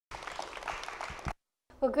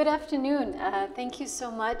Well, good afternoon. Thank you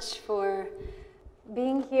so much for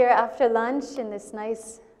being here after lunch in this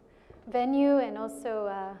nice venue and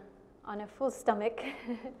also on a full stomach.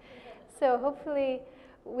 So hopefully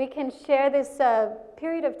we can share this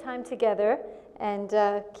period of time together and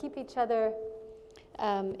keep each other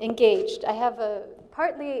engaged. I have a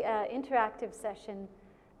partly interactive session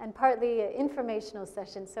and partly informational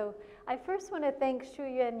session. So I first want to thank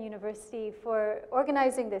HKSYU University for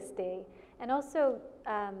organizing this day and also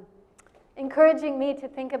encouraging me to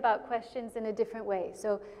think about questions in a different way.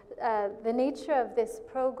 So the nature of this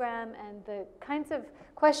program and the kinds of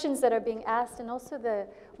questions that are being asked and also the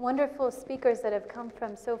wonderful speakers that have come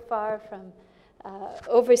from so far from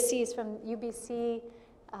overseas, from UBC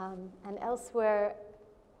and elsewhere,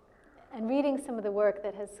 and reading some of the work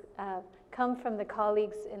that has come from the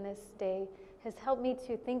colleagues in this day has helped me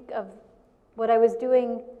to think of what I was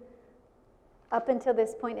doing up until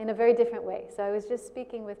this point in a very different way. So I was just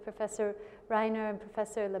speaking with Professor Reiner and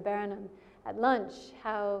Professor LeBaron at lunch,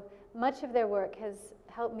 how much of their work has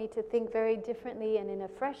helped me to think very differently and in a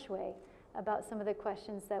fresh way about some of the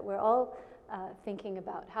questions that we're all thinking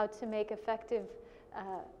about, how to make effective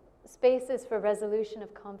spaces for resolution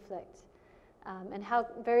of conflict, and how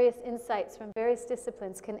various insights from various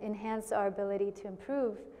disciplines can enhance our ability to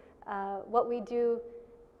improve what we do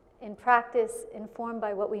in practice, informed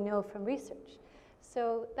by what we know from research.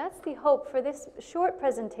 So that's the hope for this short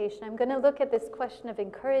presentation. I'm going to look at this question of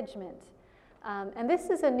encouragement. And this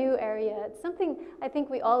is a new area. It's something I think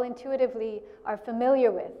we all intuitively are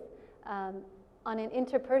familiar with on an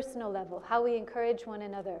interpersonal level, how we encourage one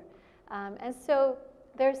another. And so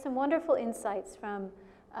there's some wonderful insights from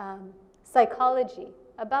psychology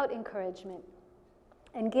about encouragement.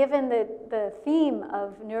 And given the theme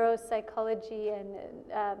of neuropsychology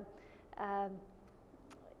and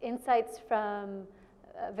insights from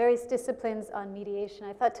various disciplines on mediation,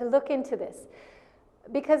 I thought to look into this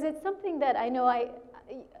because it's something that I know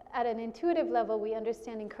at an intuitive level we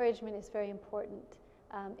understand encouragement is very important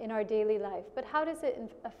in our daily life. But how does it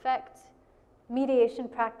affect mediation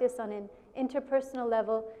practice on an interpersonal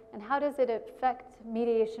level, and how does it affect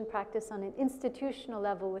mediation practice on an institutional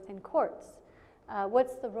level within courts?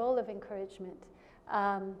 What's the role of encouragement?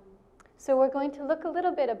 So we're going to look a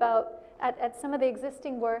little bit at some of the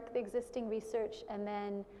existing work, the existing research, and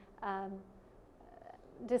then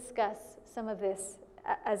discuss some of this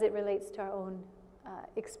as it relates to our own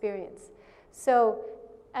experience. So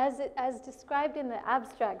as described in the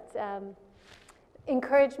abstract,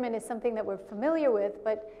 encouragement is something that we're familiar with,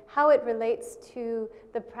 but how it relates to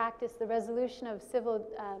the practice, the resolution of civil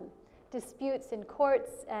disputes in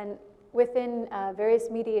courts and within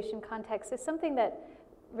various mediation contexts is something that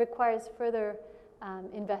requires further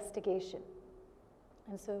investigation.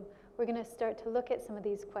 And so we're going to start to look at some of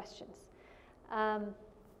these questions.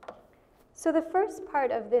 So the first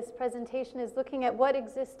part of this presentation is looking at what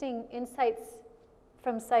existing insights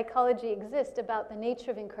from psychology exist about the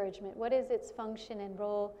nature of encouragement. What is its function and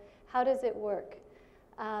role? How does it work?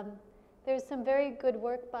 There's some very good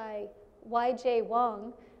work by Y.J.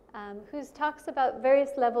 Wong, who talks about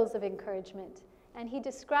various levels of encouragement. And he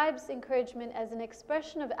describes encouragement as an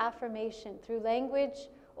expression of affirmation through language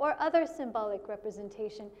or other symbolic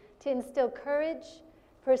representation to instill courage,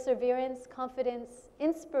 perseverance, confidence,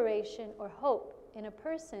 inspiration, or hope in a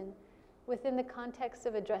person within the context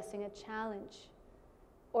of addressing a challenge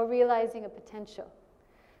or realizing a potential.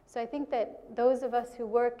 So I think that those of us who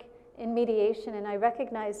work in mediation, and I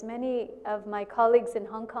recognize many of my colleagues in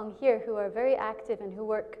Hong Kong here who are very active and who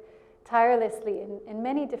work tirelessly in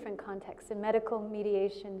many different contexts, in medical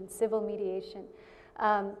mediation, civil mediation.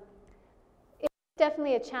 It's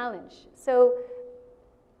definitely a challenge. So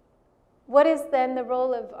what is then the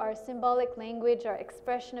role of our symbolic language, our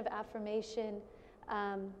expression of affirmation,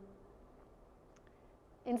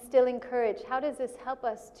 instilling courage? How does this help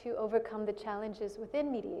us to overcome the challenges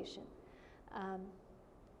within mediation?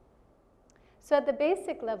 So at the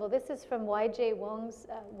basic level, this is from Y.J. Wong's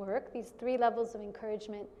work, these 3 levels of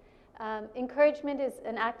encouragement. Encouragement is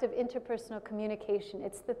an act of interpersonal communication.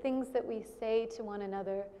 It's the things that we say to one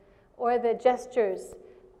another, or the gestures,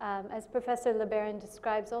 as Professor LeBaron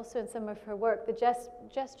describes also in some of her work, the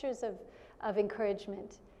gestures of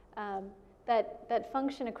encouragement that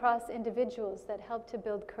function across individuals that help to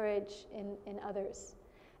build courage in others.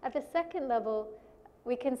 At the second level,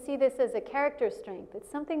 we can see this as a character strength. It's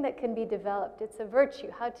something that can be developed. It's a virtue,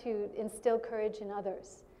 how to instill courage in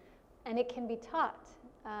others. And it can be taught.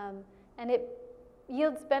 And it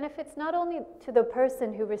yields benefits not only to the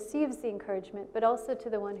person who receives the encouragement, but also to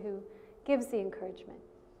the one who gives the encouragement.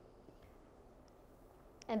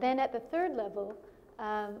 And then at the third level,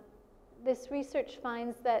 this research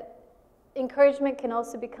finds that encouragement can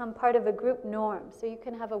also become part of a group norm. So you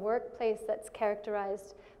can have a workplace that's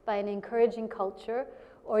characterized by an encouraging culture,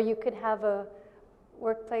 or you could have a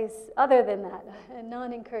workplace other than that, a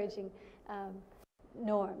non-encouraging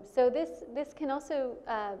norm. So this can also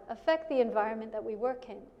affect the environment that we work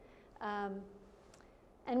in.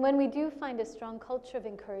 And when we do find a strong culture of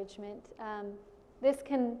encouragement, this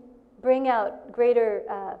can bring out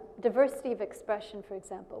greater diversity of expression, for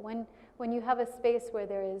example. When you have a space where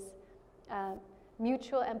there is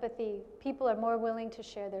mutual empathy, people are more willing to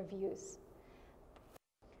share their views.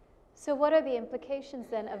 So what are the implications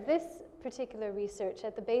then of this particular research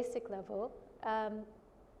at the basic level?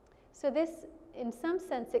 So this, in some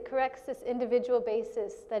sense, it corrects this individual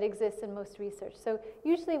basis that exists in most research. So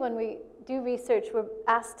usually when we do research, we're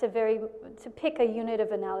asked to pick a unit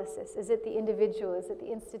of analysis. Is it the individual? Is it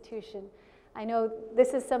the institution? I know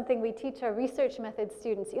this is something we teach our research method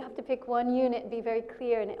students. You have to pick one unit and be very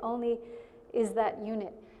clear, and it only is that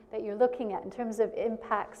unit that you're looking at in terms of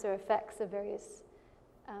impacts or effects of various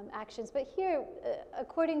actions. But here,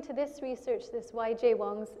 according to this research, this Y.J.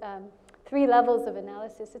 Wong's 3 levels of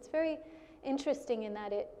analysis, it's very interesting in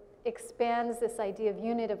that it expands this idea of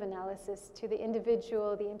unit of analysis to the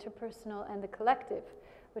individual, the interpersonal, and the collective,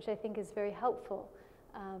 which I think is very helpful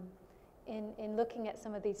in looking at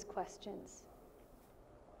some of these questions.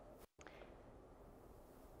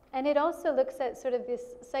 And it also looks at sort of this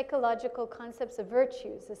psychological concepts of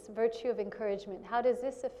virtues, this virtue of encouragement. How does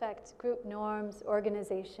this affect group norms,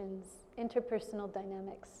 organizations, interpersonal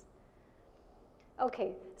dynamics?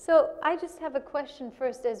 Okay, so I just have a question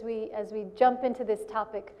first as we jump into this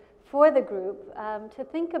topic for the group, to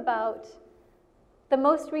think about the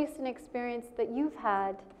most recent experience that you've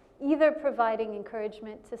had, either providing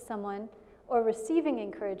encouragement to someone or receiving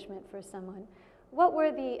encouragement for someone. What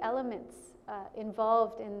were the elements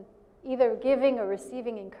involved in either giving or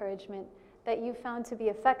receiving encouragement that you found to be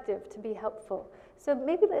effective, to be helpful? So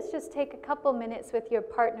maybe let's just take a couple minutes with your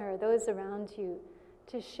partner or those around you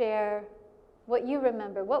to share what you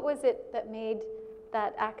remember. What was it that made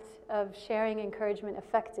that act of sharing encouragement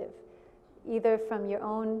effective, either from your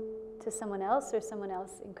own to someone else or someone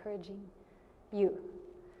else encouraging you?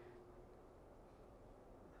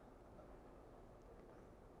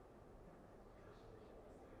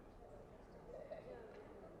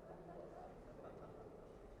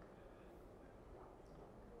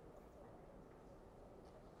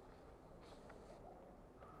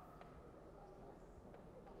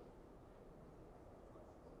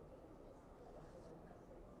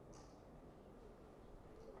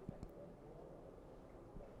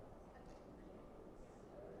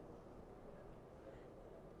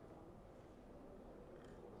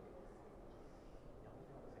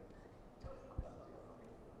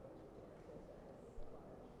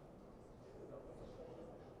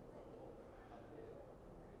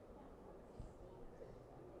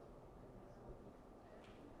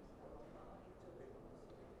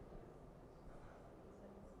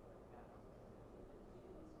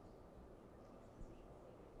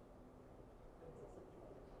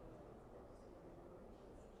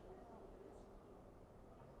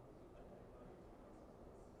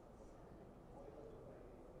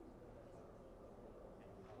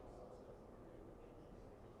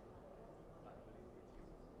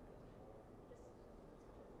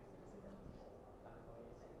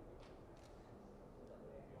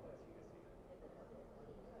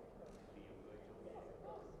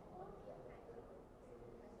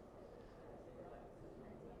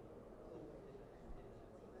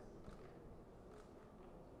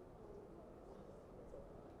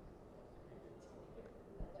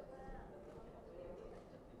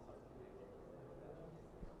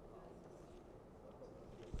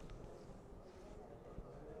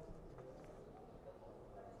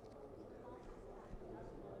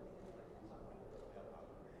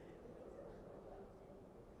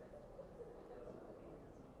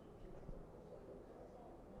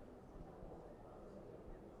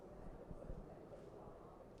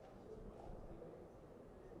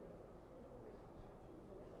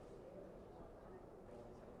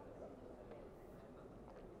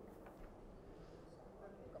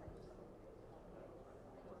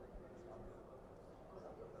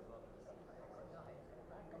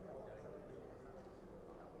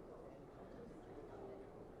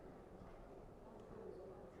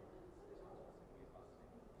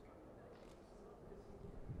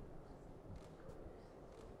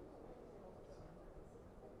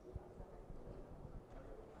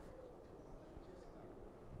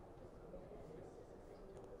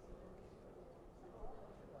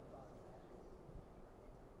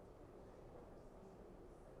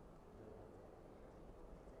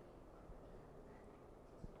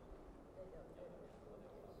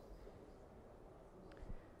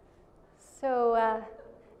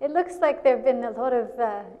 looks like there have been a lot of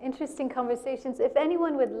interesting conversations. If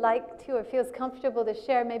anyone would like to or feels comfortable to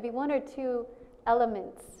share maybe one or two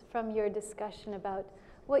elements from your discussion about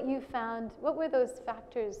what you found, what were those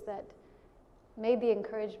factors that made the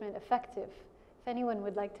encouragement effective? If anyone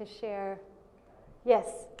would like to share. Yes,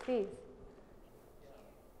 please.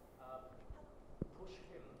 Push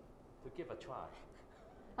him to give a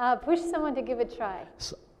try. Push someone to give a try.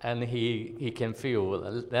 And he can feel,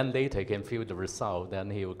 then later he can feel the result, then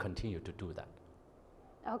he will continue to do that.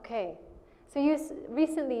 Okay. So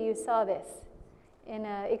recently you saw this in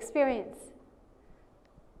experience.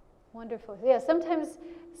 Wonderful. Yeah, sometimes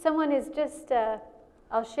someone is just,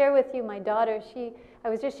 I'll share with you my daughter. I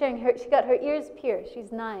was just sharing her, she got her ears pierced.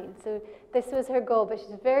 She's 9, so this was her goal, but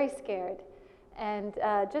she's very scared. And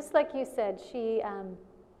just like you said,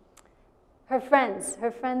 her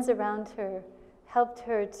friends around her helped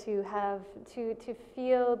her to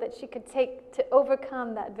feel that she could to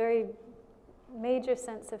overcome that very major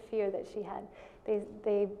sense of fear that she had.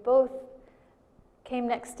 They both came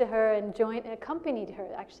next to her and accompanied her.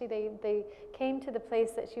 Actually, they came to the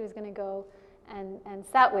place that she was going to go and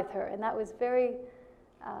sat with her, and that was very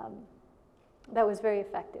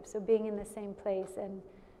effective. So being in the same place and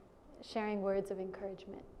sharing words of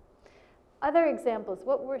encouragement. Other examples,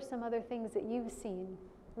 what were some other things that you've seen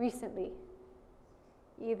recently?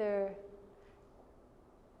 Either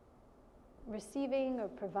receiving or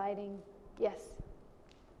providing? Yes?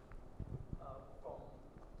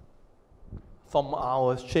 From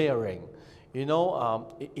our sharing, you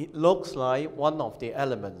know, it looks like one of the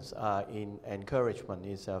elements in encouragement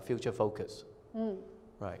is future focus.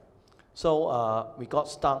 Right. So we got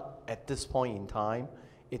stuck at this point in time.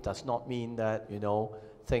 It does not mean that, you know,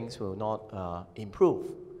 things will not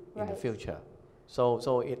improve in the future.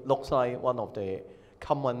 So it looks like one of the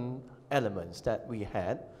common elements that we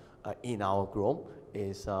had in our group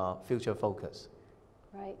is future focus.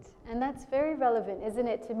 Right, and that's very relevant, isn't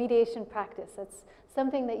it, to mediation practice? That's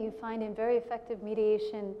something that you find in very effective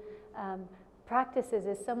mediation practices,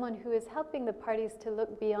 is someone who is helping the parties to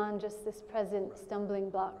look beyond just this present stumbling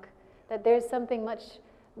block, that there's something much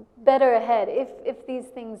better ahead if these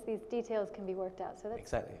details can be worked out. So that's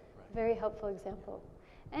exactly a very helpful example.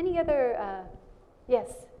 Any other,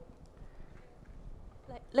 yes?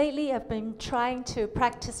 Lately, I've been trying to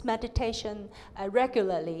practice meditation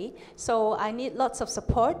regularly, so I need lots of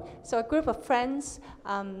support. So a group of friends,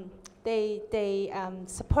 they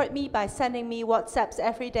support me by sending me WhatsApps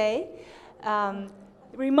every day,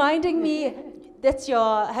 reminding me that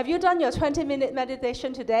have you done your 20-minute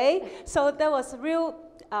meditation today? So that was real,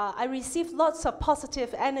 I received lots of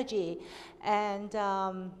positive energy, and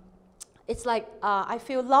it's like I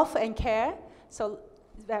feel love and care. So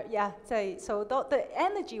the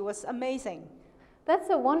energy was amazing. That's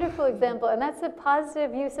a wonderful example, and that's a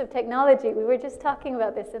positive use of technology. We were just talking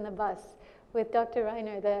about this in the bus with Dr.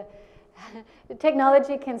 Reiner. The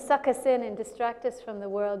technology can suck us in and distract us from the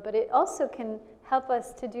world, but it also can help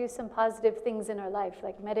us to do some positive things in our life,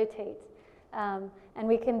 like meditate. And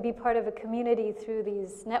we can be part of a community through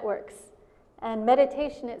these networks. And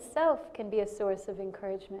meditation itself can be a source of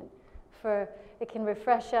encouragement. It can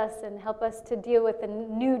refresh us and help us to deal with the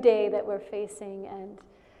new day that we're facing and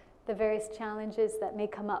the various challenges that may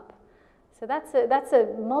come up. So that's a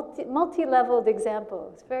multi-leveled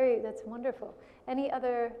example. That's wonderful. Any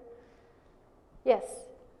other? Yes.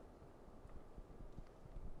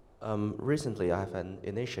 Recently, I have an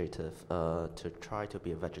initiative to try to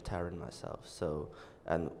be a vegetarian myself.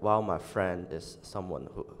 And while my friend is someone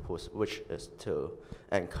whose wish is to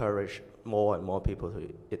encourage more and more people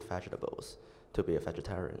to eat vegetables, to be a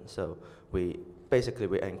vegetarian. So we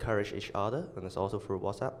encourage each other, and it's also through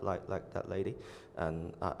WhatsApp, like that lady.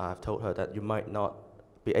 And I've told her that you might not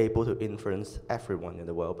be able to influence everyone in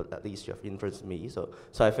the world, but at least you have influenced me. So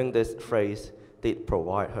I think this phrase did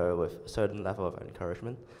provide her with a certain level of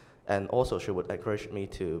encouragement. And also she would encourage me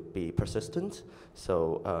to be persistent.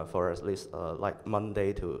 So for at least like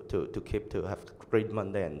Monday to have Green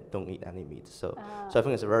Monday and don't eat any meat. So I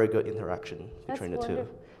think it's a very good interaction between the two.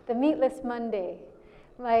 The meatless Monday.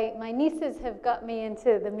 My nieces have got me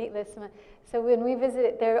into the meatless Monday. So when we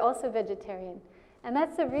visit, they're also vegetarian. And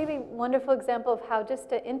that's a really wonderful example of how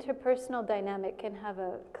just an interpersonal dynamic can have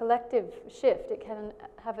a collective shift. It can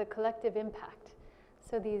have a collective impact.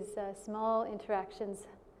 So these small interactions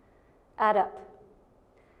add up.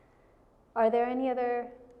 Are there any other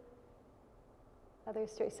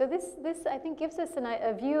stories? So this I think gives us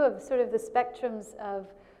a view of sort of the spectrums of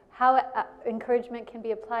how encouragement can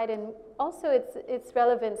be applied, and also its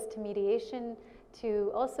relevance to mediation,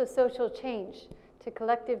 to also social change, to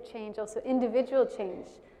collective change, also individual change,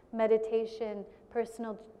 meditation,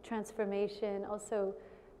 personal transformation, also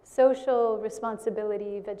social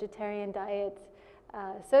responsibility, vegetarian diet.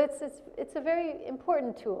 So it's a very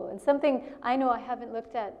important tool, and something I know I haven't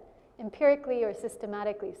looked at empirically or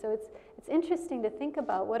systematically. So it's interesting to think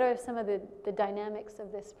about what are some of the dynamics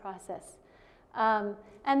of this process.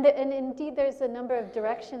 And indeed, there's a number of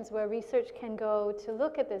directions where research can go to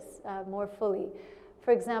look at this more fully.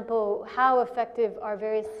 For example, how effective are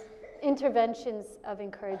various interventions of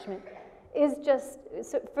encouragement?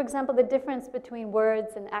 So for example, the difference between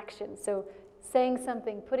words and action. So saying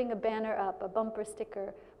something, putting a banner up, a bumper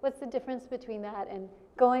sticker, what's the difference between that and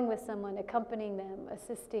going with someone, accompanying them,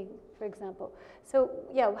 assisting, for example? So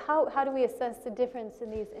yeah, how do we assess the difference in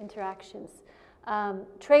these interactions?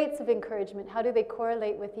 Traits of encouragement, how do they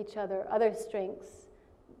correlate with each other, other strengths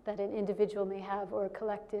that an individual may have or a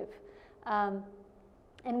collective?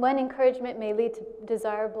 And when encouragement may lead to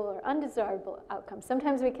desirable or undesirable outcomes.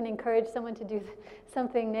 Sometimes we can encourage someone to do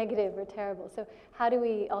something negative or terrible. So how do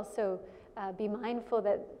we also be mindful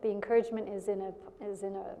that the encouragement is in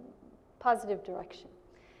a positive direction?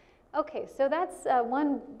 Okay, so that's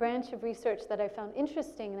one branch of research that I found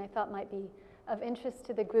interesting and I thought might be of interest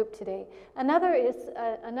to the group today. Another is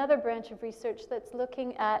another branch of research that's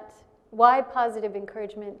looking at why positive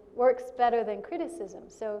encouragement works better than criticism.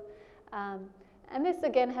 So, and this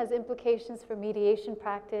again has implications for mediation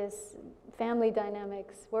practice, family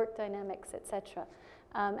dynamics, work dynamics, etc.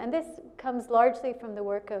 And this comes largely from the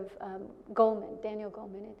work of Daniel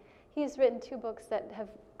Goleman. And he's written 2 books that have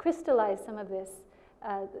crystallized some of this,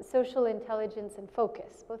 Social Intelligence and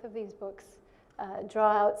Focus. Both of these books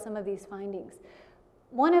draw out some of these findings.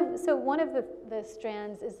 One of the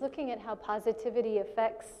strands is looking at how positivity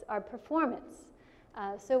affects our performance.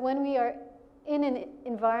 So when we are in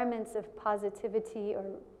environments of positivity, or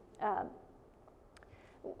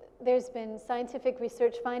there's been scientific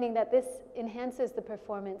research finding that this enhances the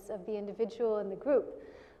performance of the individual and the group.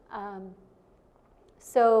 And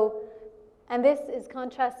this is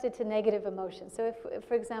contrasted to negative emotions. So if,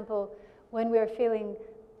 for example, when we're feeling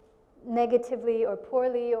negatively or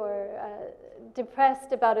poorly or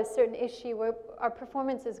depressed about a certain issue, our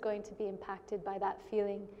performance is going to be impacted by that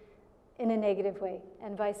feeling in a negative way,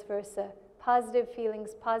 and vice versa. Positive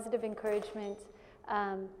feelings, positive encouragement,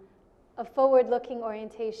 a forward-looking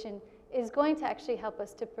orientation is going to actually help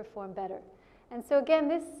us to perform better. And so again,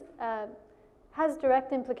 this has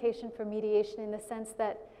direct implication for mediation in the sense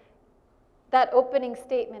that opening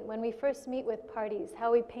statement, when we first meet with parties,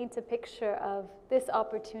 how we paint a picture of this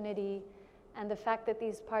opportunity and the fact that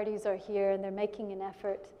these parties are here and they're making an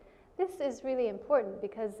effort, this is really important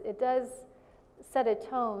because it does set a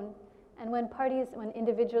tone. And when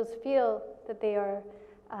individuals feel that they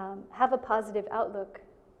have a positive outlook,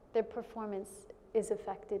 their performance is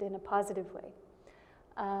affected in a positive way.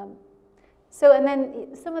 And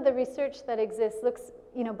then some of the research that exists looks,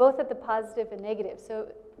 both at the positive and negative.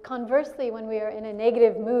 So conversely, when we are in a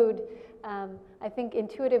negative mood, I think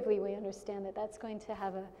intuitively we understand that that's going to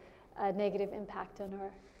have a negative impact on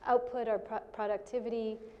our output, our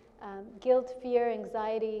productivity. Guilt, fear,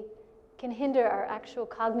 anxiety can hinder our actual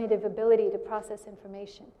cognitive ability to process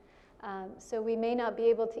information. So we may not be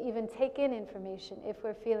able to even take in information if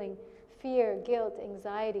we're feeling fear, guilt,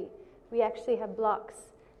 anxiety. We actually have blocks.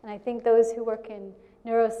 And I think those who work in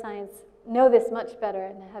neuroscience know this much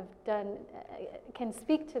better and can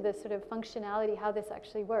speak to this sort of functionality, how this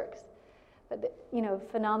actually works. But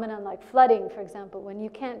phenomenon like flooding, for example, when you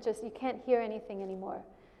can't hear anything anymore.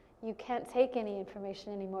 You can't take any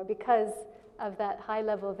information anymore because of that high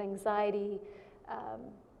level of anxiety,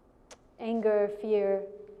 anger, fear.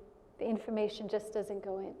 The information just doesn't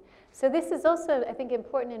go in. So this is also, I think,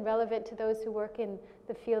 important and relevant to those who work in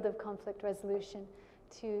the field of conflict resolution,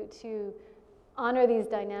 to honor these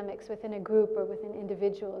dynamics within a group or within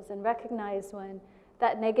individuals and recognize when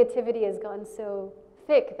that negativity has gone so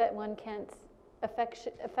thick that one can't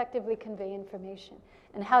effectively convey information,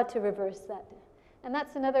 and how to reverse that. And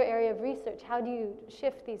that's another area of research. How do you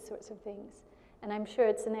shift these sorts of things? And I'm sure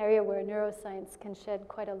it's an area where neuroscience can shed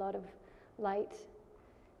quite a lot of light.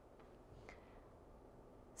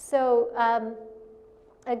 So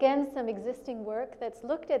again, some existing work that's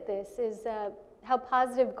looked at this is how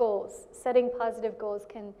positive goals, setting positive goals,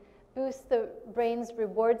 can boost the brain's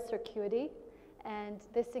reward circuity, and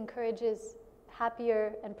this encourages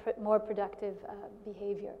happier and more productive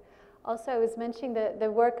behavior. Also, I was mentioning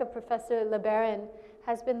the work of Professor LeBaron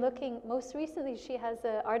has been looking, most recently she has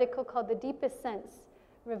an article called The Deepest Sense,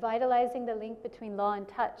 Revitalizing the Link Between Law and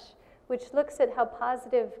Touch, which looks at how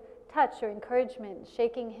positive touch or encouragement,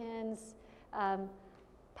 shaking hands,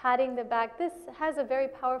 patting the back, this has a very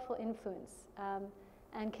powerful influence.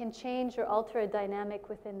 and can change or alter a dynamic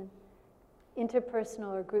within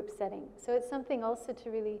interpersonal or group setting. So it's something also to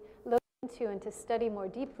really look into and to study more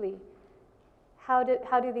deeply. How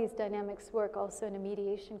do these dynamics work also in a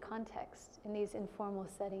mediation context, in these informal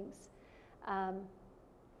settings?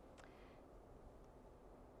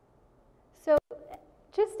 So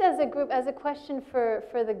just as a group, as a question for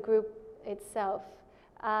the group itself,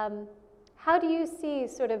 how do you see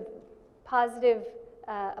sort of positive,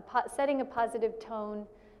 setting a positive tone,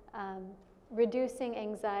 reducing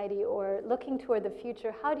anxiety or looking toward the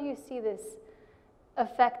future? How do you see this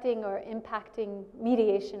affecting or impacting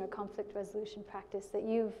mediation or conflict resolution practice that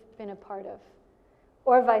you've been a part of?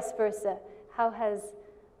 Or vice versa, how has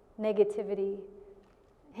negativity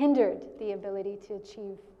hindered the ability to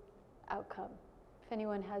achieve outcome? If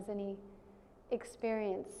anyone has any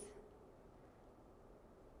experience.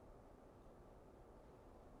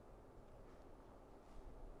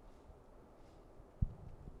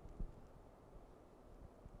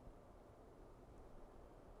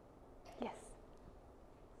 Yes.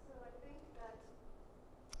 So I think that,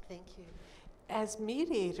 thank you. As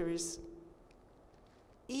mediators,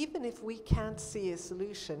 even if we can't see a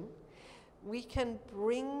solution, we can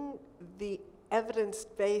bring the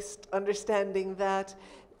evidence-based understanding that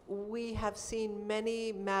we have seen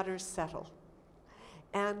many matters settle.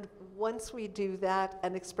 And once we do that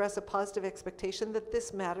and express a positive expectation that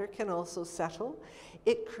this matter can also settle,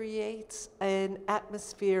 it creates an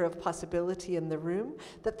atmosphere of possibility in the room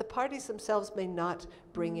that the parties themselves may not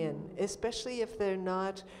bring in, especially if they're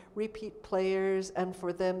not repeat players and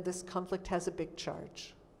for them this conflict has a big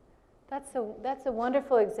charge. That's a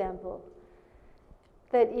wonderful example.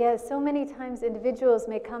 That, yeah, so many times individuals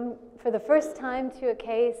may come for the first time to a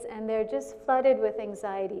case and they're just flooded with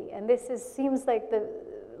anxiety. And this seems like the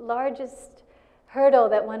largest hurdle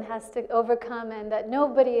that one has to overcome, and that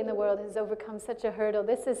nobody in the world has overcome such a hurdle.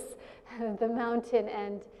 This is the mountain,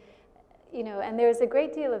 and and there's a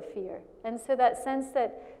great deal of fear. And so that sense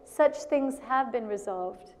that such things have been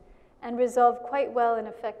resolved, and resolved quite well and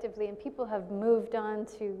effectively, and people have moved on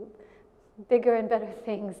to bigger and better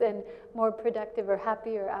things and more productive or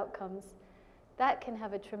happier outcomes, that can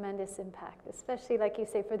have a tremendous impact, especially, like you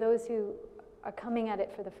say, for those who are coming at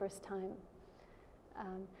it for the first time.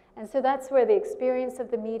 And so that's where the experience of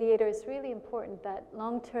the mediator is really important, that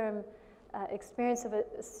long-term experience of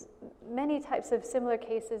many types of similar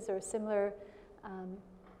cases or similar,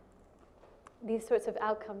 these sorts of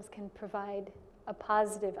outcomes can provide a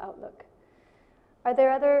positive outlook. Are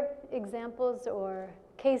there other examples or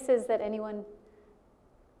cases that anyone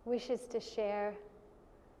wishes to share,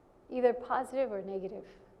 either positive or negative?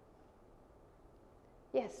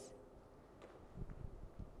 Yes.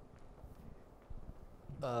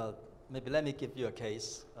 Maybe let me give you a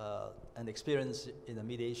case, an experience in a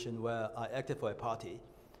mediation where I acted for a party,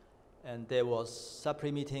 and there was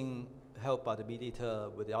separate meeting held by the mediator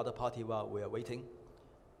with the other party while we were waiting.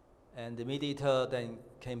 And the mediator then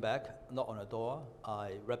came back, knocked on the door.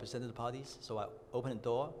 I represented the parties, so I opened the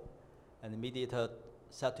door, and the mediator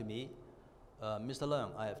said to me, Mr.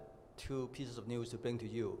 Leung, I have two pieces of news to bring to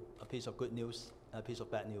you, a piece of good news and a piece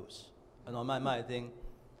of bad news. And on my mind, I think,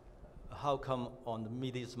 how come on the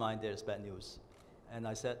mediator's mind there is bad news? And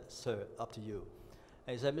I said, sir, up to you.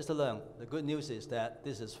 And he said, Mr. Leung, the good news is that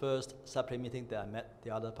this is first separate meeting that I met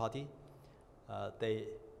the other party.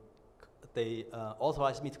 They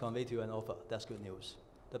authorized me to convey to you an offer. That's good news.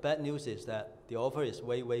 The bad news is that the offer is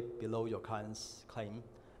way, way below your client's claim.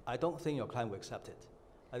 I don't think your client will accept it.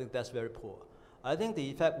 I think that's very poor. I think the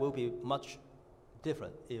effect will be much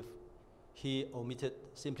different if he omitted,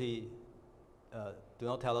 simply do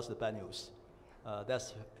not tell us the bad news.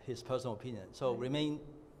 That's his personal opinion. So remain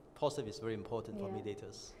positive is very important for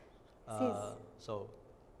mediators. So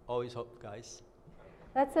always hope, guys.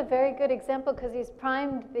 That's a very good example, because he's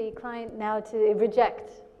primed the client now to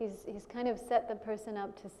reject. He's kind of set the person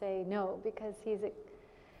up to say no, because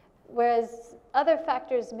whereas other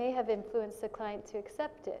factors may have influenced the client to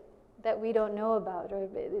accept it that we don't know about, or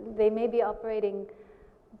they may be operating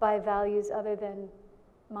by values other than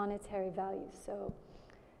monetary values. So,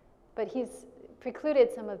 but he's precluded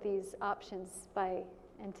some of these options by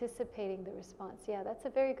anticipating the response. Yeah, that's a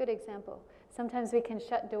very good example. Sometimes we can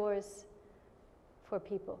shut doors for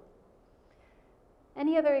people.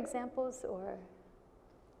 Any other examples or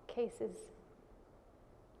cases?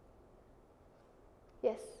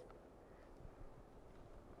 Yes.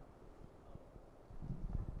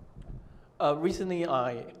 Recently,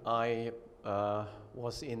 I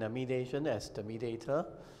was in a mediation as the mediator,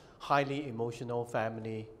 highly emotional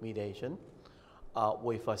family mediation,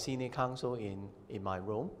 with a senior counsel in my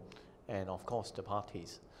room, and of course the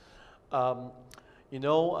parties. you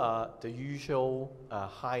know, the usual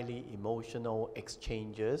highly emotional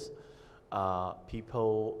exchanges,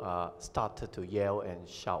 people started to yell and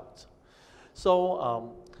shout.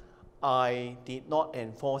 So I did not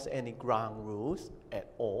enforce any ground rules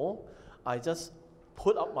at all. I just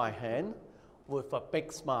put up my hand with a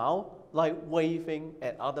big smile, like waving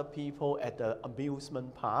at other people at the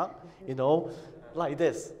amusement park, you know, like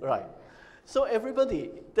this, right? So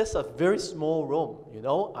everybody, that's a very small room, you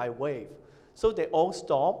know, I wave. So they all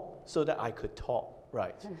stopped so that I could talk,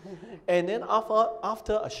 right? And then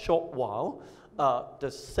after a short while, the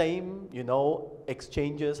same, you know,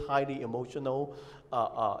 exchanges, highly emotional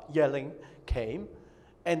yelling came,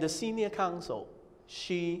 and the senior counsel,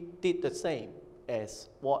 she did the same as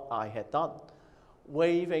what I had done,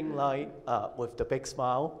 waving like with the big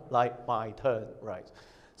smile, like my turn, right?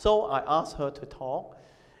 So I asked her to talk,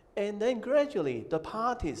 and then gradually the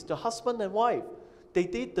parties, the husband and wife, they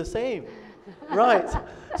did the same, right?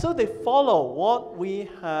 So they follow what we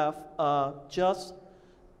have just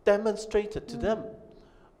demonstrated to them,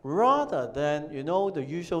 rather than, you know, the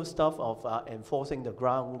usual stuff of enforcing the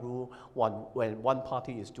ground rule. When one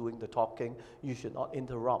party is doing the talking, you should not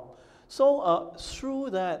interrupt. So through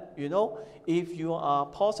that, you know, if you are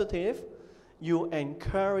positive, you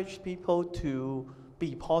encourage people to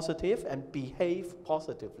be positive and behave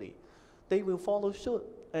positively, they will follow suit.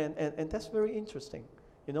 And that's very interesting,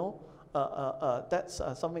 you know. That's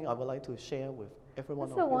something I would like to share with everyone.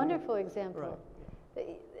 That's a wonderful example.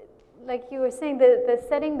 Right. Like you were saying, the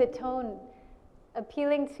setting the tone,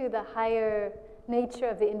 appealing to the higher nature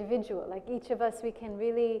of the individual. Like each of us, we can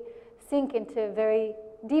really sink into very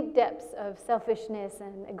deep depths of selfishness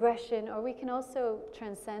and aggression, or we can also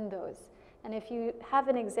transcend those. And if you have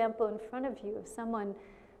an example in front of you of someone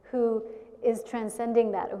who is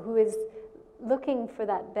transcending that, or who is looking for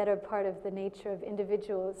that better part of the nature of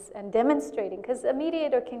individuals and demonstrating, because a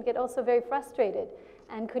mediator can get also very frustrated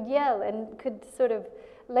and could yell and could sort of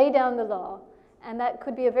lay down the law, and that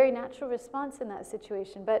could be a very natural response in that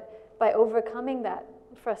situation. But by overcoming that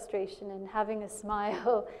frustration and having a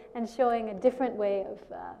smile and showing a different way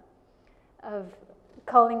of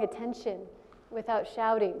calling attention without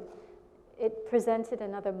shouting, it presented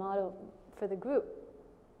another model for the group,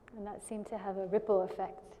 and that seemed to have a ripple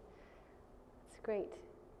effect. It's great.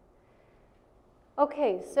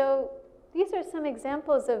 Okay, so these are some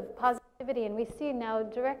examples of positivity, and we see now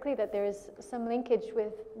directly that there is some linkage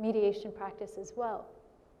with mediation practice as well,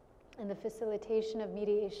 and the facilitation of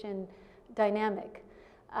mediation dynamic.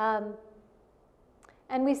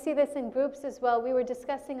 And we see this in groups as well. We were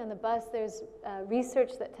discussing on the bus, there's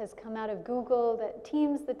research that has come out of Google that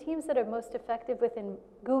the teams that are most effective within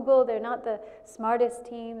Google, they're not the smartest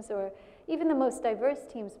teams or even the most diverse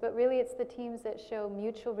teams, but really it's the teams that show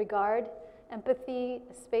mutual regard, empathy,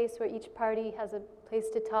 a space where each party has a place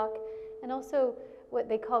to talk, and also what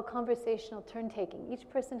they call conversational turn-taking. Each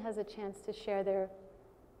person has a chance to share their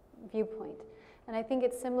viewpoint. And I think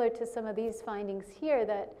it's similar to some of these findings here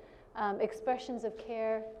that expressions of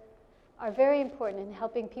care are very important in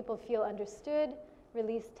helping people feel understood,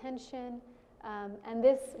 release tension, and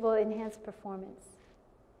this will enhance performance.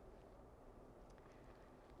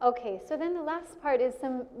 Okay, so then the last part is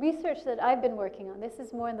some research that I've been working on. This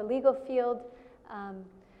is more in the legal field,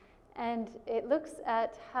 and it looks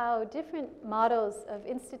at how different models of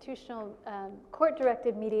institutional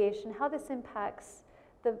court-directed mediation, how this impacts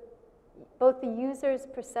both the user's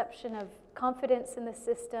perception of confidence in the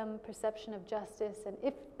system, perception of justice, and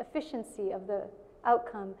efficiency of the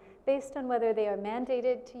outcome based on whether they are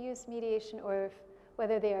mandated to use mediation or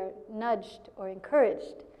whether they are nudged or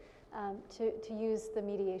encouraged to use the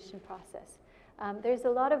mediation process. There's a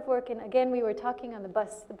lot of work, and again, we were talking on the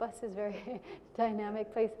bus. The bus is a very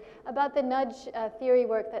dynamic place, about the nudge theory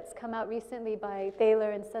work that's come out recently by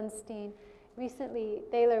Thaler and Sunstein. Recently,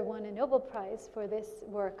 Thaler won a Nobel Prize for this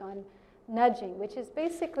work on nudging, which is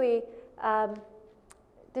basically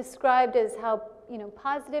described as how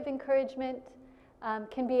positive encouragement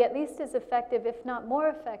can be at least as effective, if not more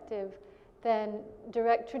effective, than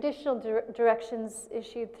traditional directions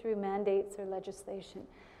issued through mandates or legislation,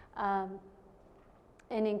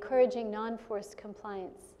 and encouraging non-forced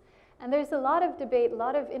compliance. And there's a lot of debate, a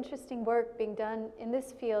lot of interesting work being done in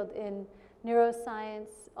this field in neuroscience,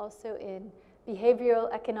 also in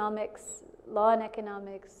behavioral economics, law and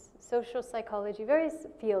economics, social psychology. Various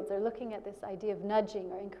fields are looking at this idea of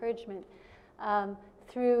nudging or encouragement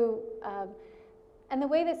through, and the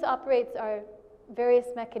way this operates are various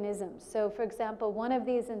mechanisms. So for example, one of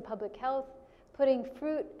these in public health, putting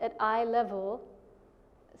fruit at eye level.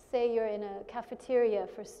 Say you're in a cafeteria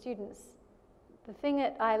for students, the thing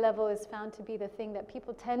at eye level is found to be the thing that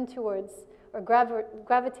people tend towards or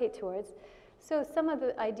gravitate towards. So some of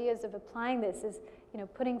the ideas of applying this is,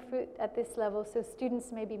 putting fruit at this level so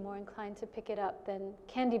students may be more inclined to pick it up than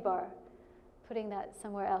candy bar, putting that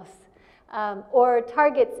somewhere else. Or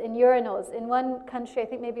targets in urinals. In one country, I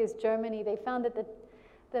think maybe it was Germany, they found that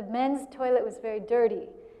the men's toilet was very dirty.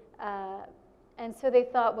 And so they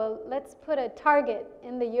thought, well, let's put a target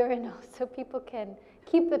in the urinal so people can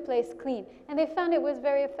keep the place clean. And they found it was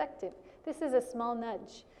very effective. This is a small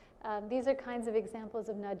nudge. These are kinds of examples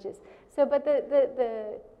of nudges. So, but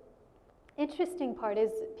the interesting part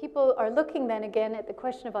is people are looking then again at the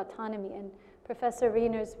question of autonomy. And Professor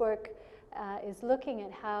Riener's work is looking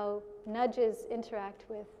at how nudges interact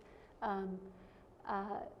with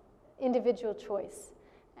individual choice.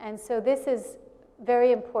 And so this is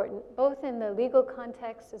very important, both in the legal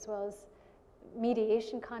context as well as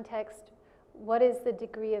mediation context. What is the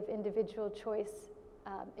degree of individual choice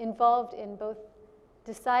involved in both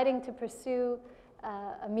deciding to pursue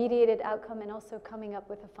a mediated outcome and also coming up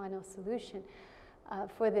with a final solution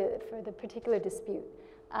for the particular dispute.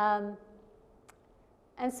 And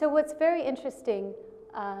so what's very interesting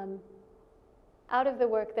out of the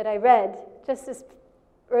work that I read just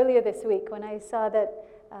earlier this week when I saw that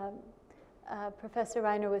Professor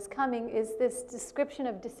Reiner was coming is this description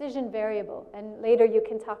of decision variable, and later you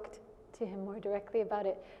can talk to him more directly about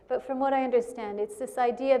it. But from what I understand, it's this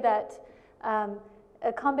idea that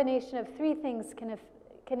a combination of three things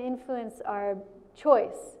can influence our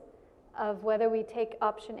choice of whether we take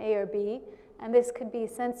option A or B, and this could be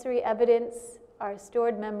sensory evidence, our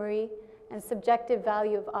stored memory, and subjective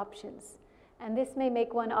value of options. And this may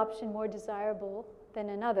make one option more desirable than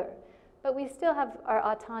another. But we still have our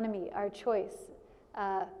autonomy, our choice,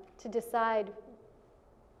 to decide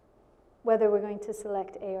whether we're going to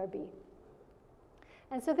select A or B.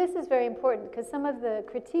 And so this is very important because some of the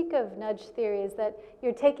critique of nudge theory is that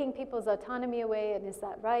you're taking people's autonomy away, and is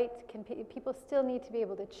that right? Can people still need to be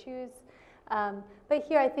able to choose? But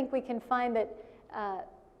here I think we can find that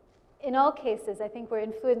in all cases, I think we're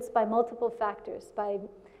influenced by multiple factors, by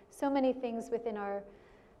so many things within our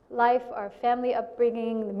life, our family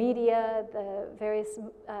upbringing, the media, the various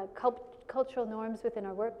cultural norms within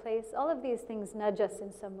our workplace. All of these things nudge us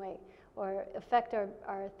in some way or affect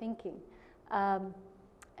our thinking.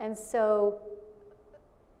 And so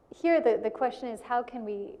here the question is, how can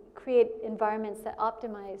we create environments that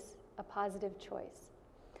optimize a positive choice?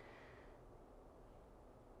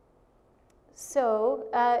 So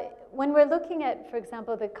when we're looking at, for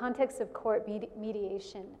example, the context of court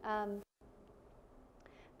mediation,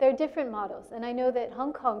 there are different models, and I know that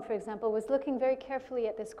Hong Kong, for example, was looking very carefully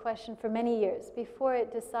at this question for many years before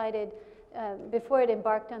it decided, before it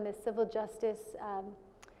embarked on this civil justice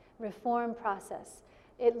reform process.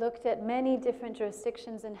 It looked at many different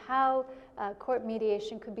jurisdictions and how court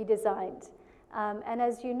mediation could be designed. And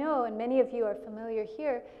as you know, and many of you are familiar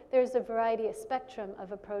here, there's a variety, a spectrum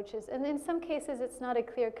of approaches, and in some cases it's not a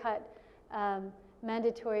clear-cut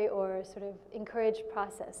mandatory or sort of encouraged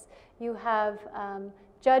process. You have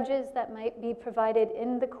judges that might be provided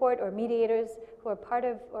in the court, or mediators who are part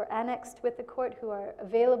of or annexed with the court who are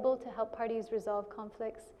available to help parties resolve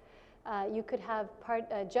conflicts. You could have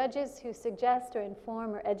judges who suggest or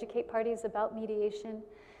inform or educate parties about mediation.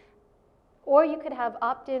 Or you could have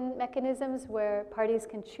opt-in mechanisms where parties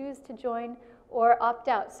can choose to join or opt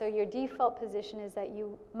out. So your default position is that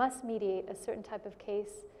you must mediate a certain type of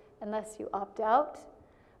case unless you opt out.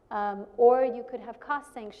 Or you could have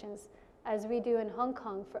cost sanctions, as we do in Hong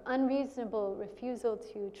Kong, for unreasonable refusal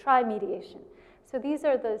to try mediation. So these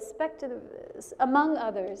are the among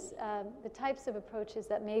others, the types of approaches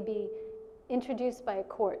that may be introduced by a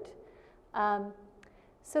court.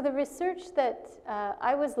 So the research that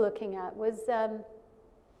I was looking at was,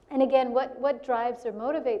 and again, what drives or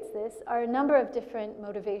motivates this are a number of different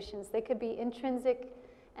motivations. They could be intrinsic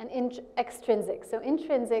and extrinsic. So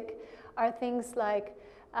intrinsic are things like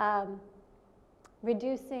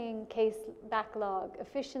reducing case backlog,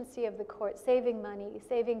 efficiency of the court, saving money,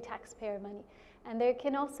 saving taxpayer money. And there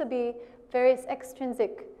can also be various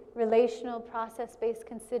extrinsic relational process-based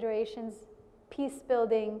considerations, peace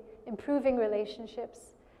building, improving relationships.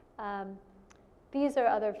 These are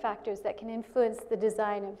other factors that can influence the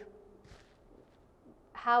design of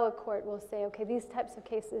how a court will say, okay, these types of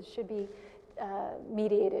cases should be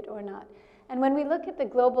mediated or not. And when we look at the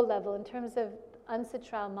global level in terms of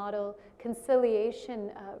UNCITRAL model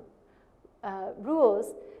conciliation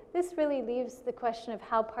rules, this really leaves the question of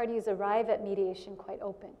how parties arrive at mediation quite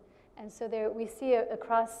open. And so there we see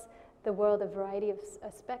across the world a variety of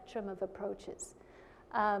a spectrum of approaches.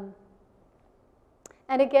 And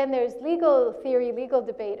And again, there's legal theory, legal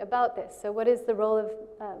debate about this. So what is the role of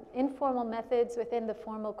informal methods within the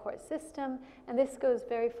formal court system? And this goes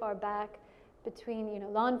very far back between,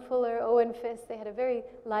 Lon Fuller, Owen Fiss. They had a very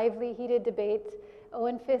lively, heated debate.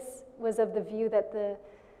 Owen Fiss was of the view that the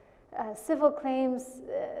civil claims,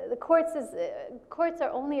 the courts are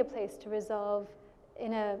only a place to resolve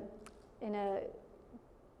in a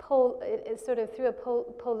sort of through a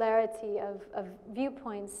polarity of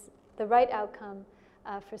viewpoints, the right outcome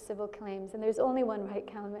for civil claims. And there's only one right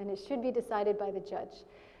outcome, and it should be decided by the judge.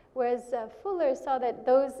 Whereas Fuller saw that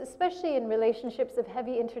those, especially in relationships of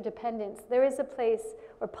heavy interdependence, there is a place,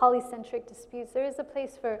 or polycentric disputes, there is a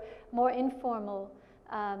place for more informal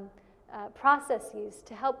processes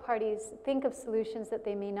to help parties think of solutions that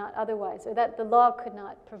they may not otherwise, or that the law could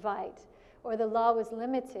not provide, or the law was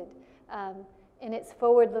limited in its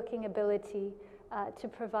forward-looking ability to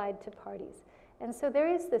provide to parties. And so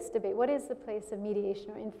there is this debate. What is the place of mediation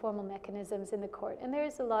or informal mechanisms in the court? And there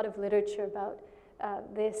is a lot of literature about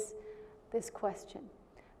this question.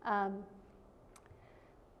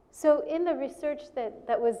 So in the research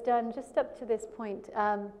that was done just up to this point,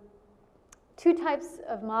 two types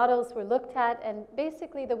of models were looked at, and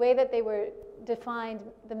basically the way that they were defined,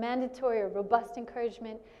 the mandatory or robust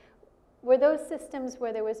encouragement, were those systems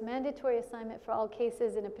where there was mandatory assignment for all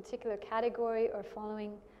cases in a particular category or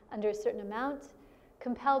following under a certain amount,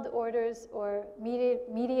 compelled orders or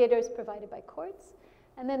mediators provided by courts,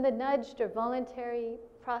 and then the nudged or voluntary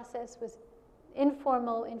process was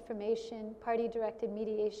informal information, party-directed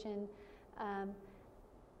mediation,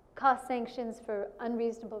 cost sanctions for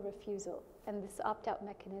unreasonable refusal, and this opt-out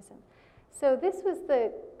mechanism. So this was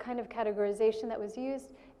the kind of categorization that was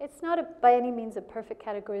used. It's not by any means a perfect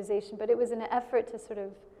categorization, but it was an effort to sort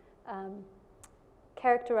of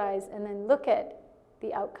characterize and then look at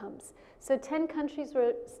the outcomes. So 10 countries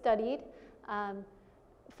were studied,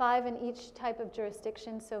 5 in each type of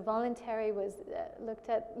jurisdiction. So voluntary was looked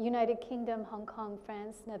at United Kingdom, Hong Kong,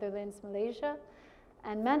 France, Netherlands, Malaysia.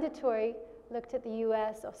 And mandatory looked at the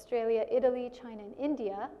US, Australia, Italy, China, and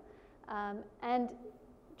India, and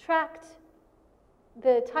tracked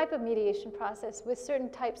the type of mediation process with certain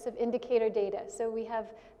types of indicator data. So we have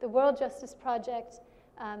the World Justice Project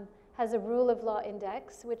has a rule of law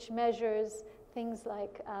index, which measures things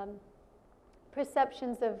like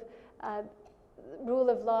perceptions of rule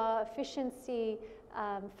of law, efficiency,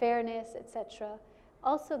 fairness, etc.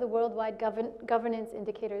 Also, the worldwide governance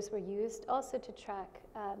indicators were used also to track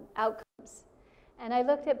outcomes. And I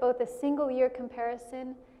looked at both a single-year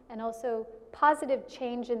comparison and also positive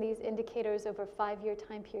change in these indicators over a 5-year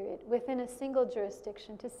time period within a single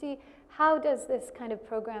jurisdiction to see how does this kind of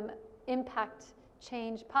program impact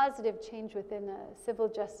change, positive change within a civil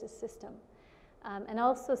justice system. And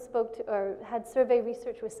also spoke to, or had survey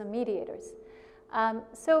research with some mediators.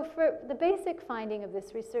 So for the basic finding of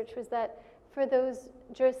this research was that for those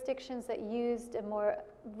jurisdictions that used a more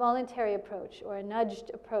voluntary approach or a nudged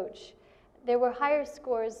approach, there were higher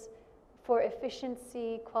scores for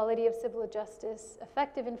efficiency, quality of civil justice,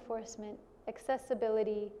 effective enforcement,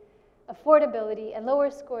 accessibility, affordability, and lower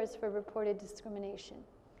scores for reported discrimination.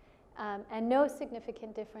 And no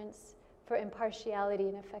significant difference for impartiality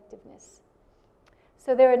and effectiveness.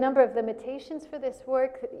 So there are a number of limitations for this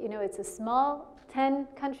work. It's a small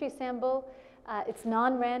 10-country sample. It's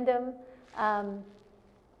non-random.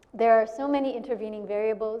 There are so many intervening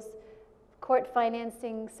variables. Court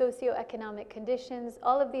financing, socioeconomic conditions,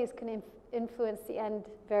 all of these can influence the end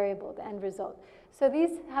variable, the end result. So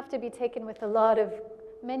these have to be taken with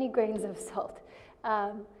many grains of salt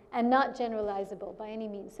and not generalizable by any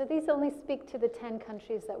means. So these only speak to the 10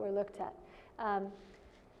 countries that were looked at.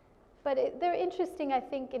 But they're interesting, I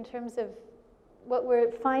think, in terms of what we're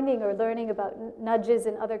finding or learning about nudges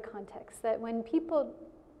in other contexts, that when people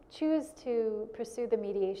choose to pursue the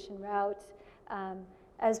mediation route,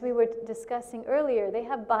 as we were discussing earlier, they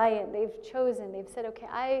have buy-in, they've chosen, they've said,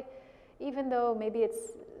 okay, even though maybe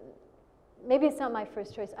it's not my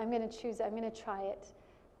first choice, I'm going to choose it, I'm going to try it.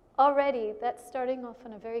 Already, that's starting off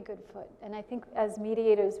on a very good foot. And I think as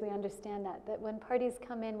mediators, we understand that when parties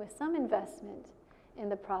come in with some investment in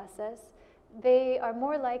the process, they are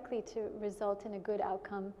more likely to result in a good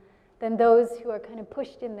outcome than those who are kind of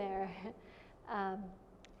pushed in there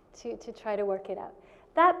to try to work it out.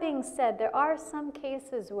 That being said, there are some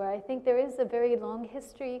cases where I think there is a very long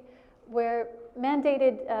history where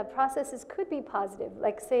mandated processes could be positive,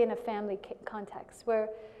 like say in a family context, where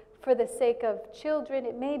for the sake of children,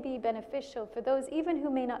 it may be beneficial for those even who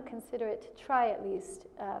may not consider it to try at least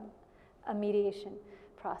a mediation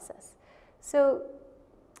process. So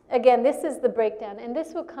again, this is the breakdown, and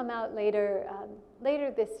this will come out later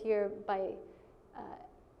this year by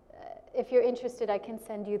if you're interested, I can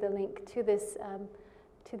send you the link to this,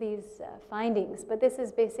 to these findings. But this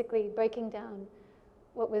is basically breaking down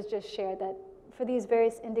what was just shared, that for these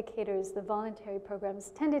various indicators, the voluntary programs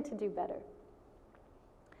tended to do better.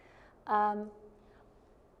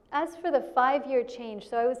 As for the 5-year change,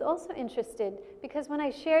 so I was also interested, because when I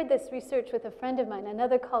shared this research with a friend of mine,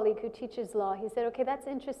 another colleague who teaches law, he said, okay, that's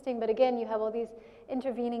interesting, but again, you have all these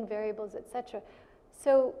intervening variables, etc.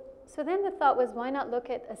 So then the thought was, why not look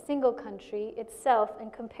at a single country itself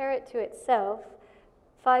and compare it to itself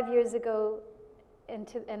 5 years ago and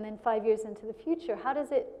then 5 years into the future? How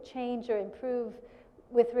does it change or improve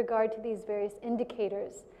with regard to these various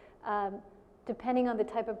indicators, depending on the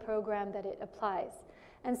type of program that it applies?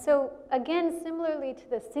 And so, again, similarly to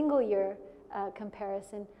the single-year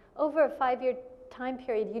comparison, over a 5-year time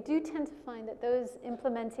period, you do tend to find that those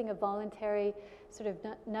implementing a voluntary sort of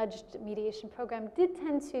nudged mediation program did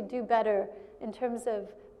tend to do better in terms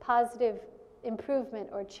of positive improvement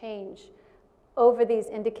or change over these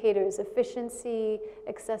indicators: efficiency,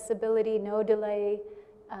 accessibility, no delay,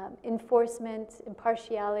 enforcement,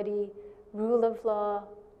 impartiality, rule of law,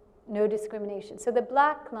 no discrimination. So the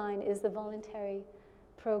black line is the voluntary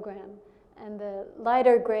program, and the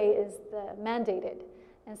lighter gray is the mandated.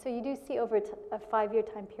 And so you do see over a 5-year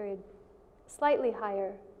time period slightly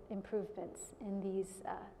higher improvements in these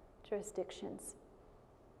jurisdictions.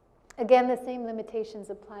 Again, the same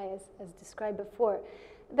limitations apply as described before.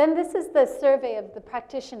 Then this is the survey of the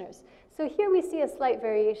practitioners. So here we see a slight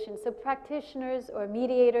variation. So practitioners or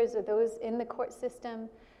mediators or those in the court system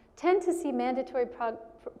tend to see mandatory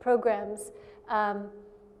programs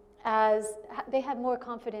as they have more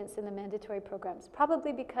confidence in the mandatory programs,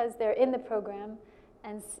 probably because they're in the program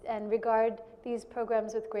and regard these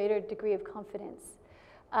programs with greater degree of confidence.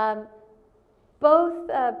 Both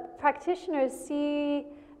practitioners see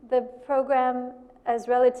the program as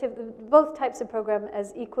both types of program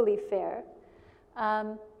as equally fair.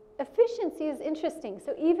 Efficiency is interesting.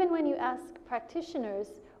 So even when you ask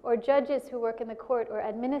practitioners or judges who work in the court or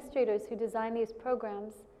administrators who design these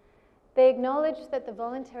programs, they acknowledge that the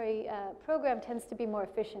voluntary program tends to be more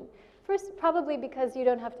efficient. First, probably because you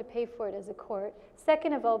don't have to pay for it as a court.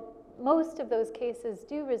 Second of all, most of those cases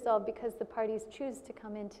do resolve because the parties choose to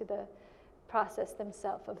come into the process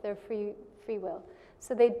themselves of their free will.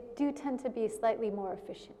 So they do tend to be slightly more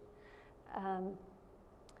efficient.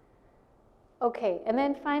 Okay, and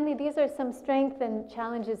then finally, these are some strengths and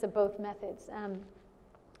challenges of both methods.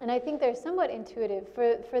 And I think they're somewhat intuitive.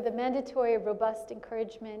 For the mandatory, robust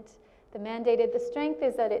encouragement, the mandated, the strength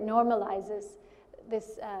is that it normalizes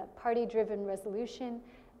this party-driven resolution.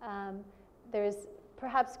 There's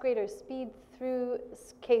perhaps greater speed through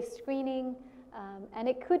case screening, and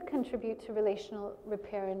it could contribute to relational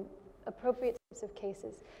repair in appropriate types of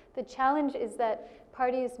cases. The challenge is that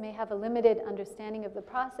parties may have a limited understanding of the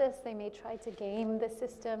process. They may try to game the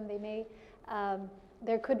system. They may,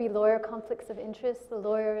 there could be lawyer conflicts of interest. The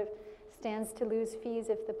lawyer stands to lose fees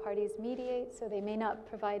if the parties mediate, so they may not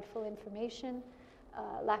provide full information,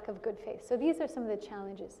 lack of good faith. So these are some of the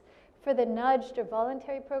challenges. For the nudged or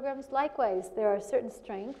voluntary programs, likewise, there are certain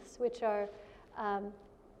strengths, which are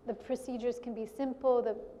the procedures can be simple.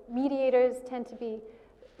 The mediators tend to be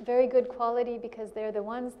very good quality because they're the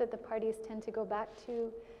ones that the parties tend to go back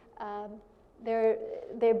to.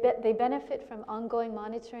 They benefit from ongoing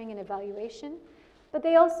monitoring and evaluation, but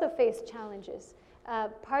they also face challenges.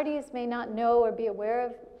 Parties may not know or be aware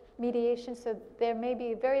of mediation, so there may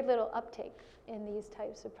be very little uptake in these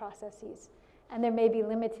types of processes, and there may be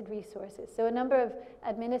limited resources. So a number of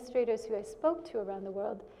administrators who I spoke to around the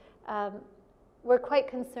world were quite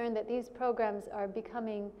concerned that these programs are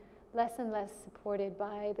becoming less and less supported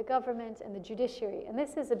by the government and the judiciary, and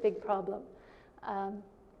this is a big problem.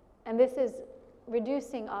 And this is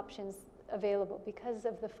reducing options available because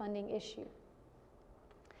of the funding issue.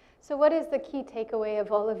 So what is the key takeaway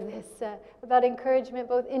of all of this about encouragement,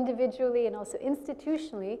 both individually and also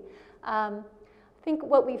institutionally? I think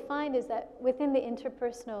what we find is that within the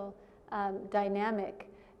interpersonal dynamic,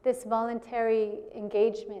 this voluntary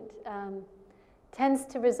engagement tends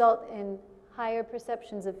to result in higher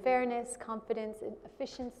perceptions of fairness, confidence, and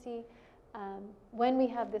efficiency when we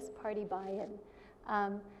have this party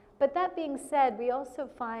buy-in. But that being said, we also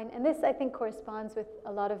find, and this I think corresponds with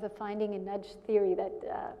a lot of the finding in nudge theory,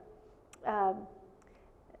 that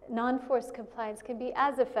non-forced compliance can be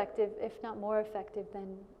as effective, if not more effective,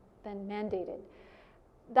 than mandated.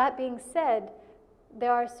 That being said,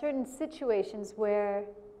 there are certain situations where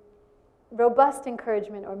robust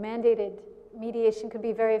encouragement or mandated mediation could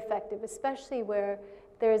be very effective, especially where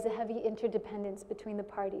there is a heavy interdependence between the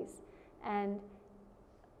parties. And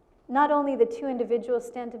not only the two individuals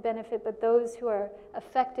stand to benefit, but those who are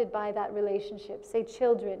affected by that relationship, say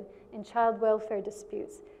children in child welfare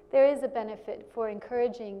disputes. There is a benefit for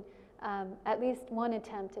encouraging at least one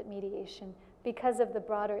attempt at mediation because of the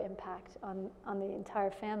broader impact on the entire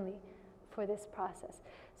family for this process.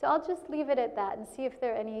 So I'll just leave it at that and see if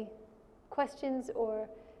there are any questions or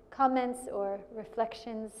comments or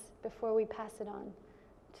reflections before we pass it on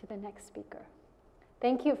to the next speaker.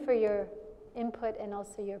 Thank you for your input and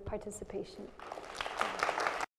also your participation.